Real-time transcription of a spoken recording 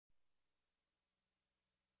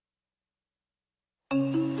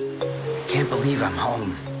believe I'm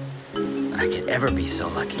home. I could ever be so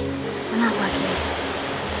lucky. We're not lucky.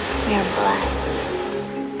 We are blessed.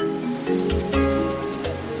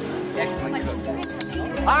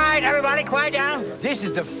 All right, everybody, quiet down. This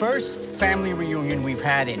is the first family reunion we've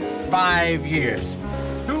had in 5 years.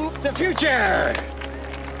 To the future!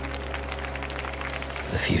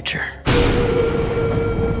 The future.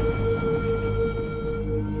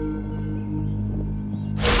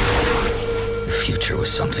 The future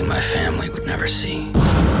was something my family would never see.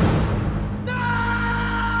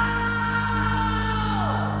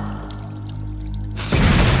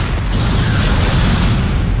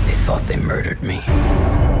 They thought they murdered me.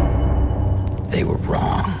 They were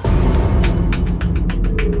wrong.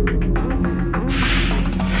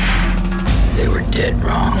 They were dead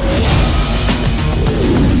wrong.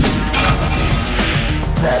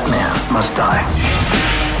 That man must die.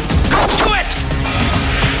 Go do it!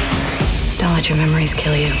 Don't let your memories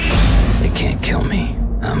kill you. They can't kill me.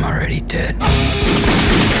 I'm already dead.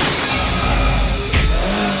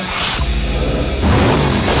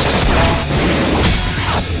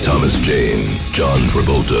 Thomas Jane, John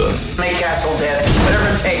Travolta. Make Castle dead.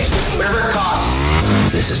 Whatever it takes. Whatever it costs.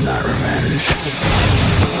 This is not revenge.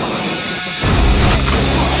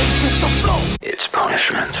 It's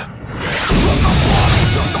punishment.